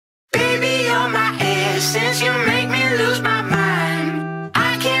essence, you make me lose my mind.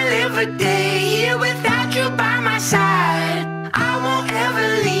 I can't live a day here without you by my side. I won't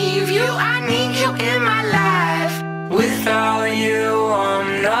ever leave you, I need you in my life. Without you,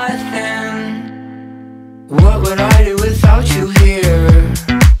 I'm nothing. What would I do without you here?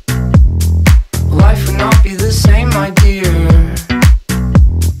 Life would not be the same, my dear.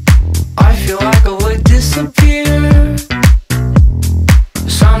 I feel like I would disappear.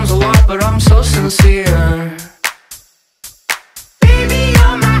 Sounds a lot, but I'm so sincere. Baby,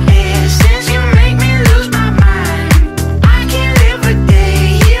 you're my essence, you make me lose my mind. I can't live a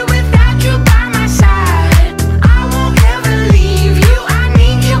day here without you by my side. I won't ever leave you, I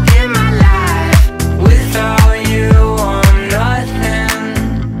need you in my life. Without you, I'm nothing.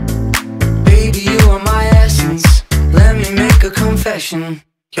 Baby, you are my essence. Let me make a confession.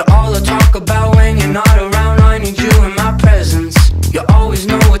 You're all I talk about when you're not around. I need you in my presence. You always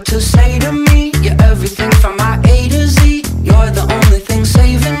know what to say to me. You're everything from my A to Z. You're the only thing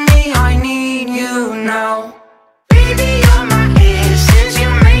saving me. I need you now. Baby, you're my essence, you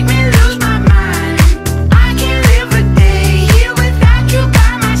make me lose my mind. I can't live a day here without you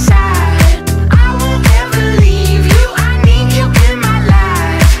by my side. I won't ever leave you, I need you in my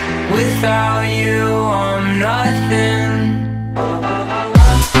life. Without you, I'm nothing.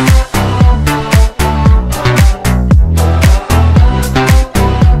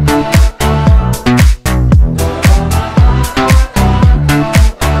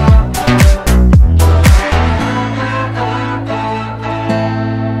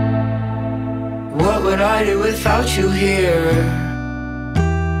 What would I do without you here?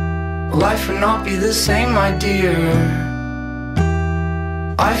 Life would not be the same, my dear.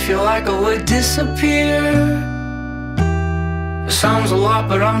 I feel like I would disappear. Sounds a lot,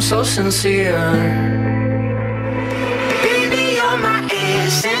 but I'm so sincere. Baby, you're my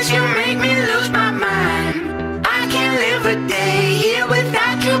essence, you make me lose my mind. I can't live a day here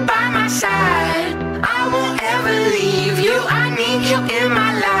without you by my side. I won't ever leave you, I need you in my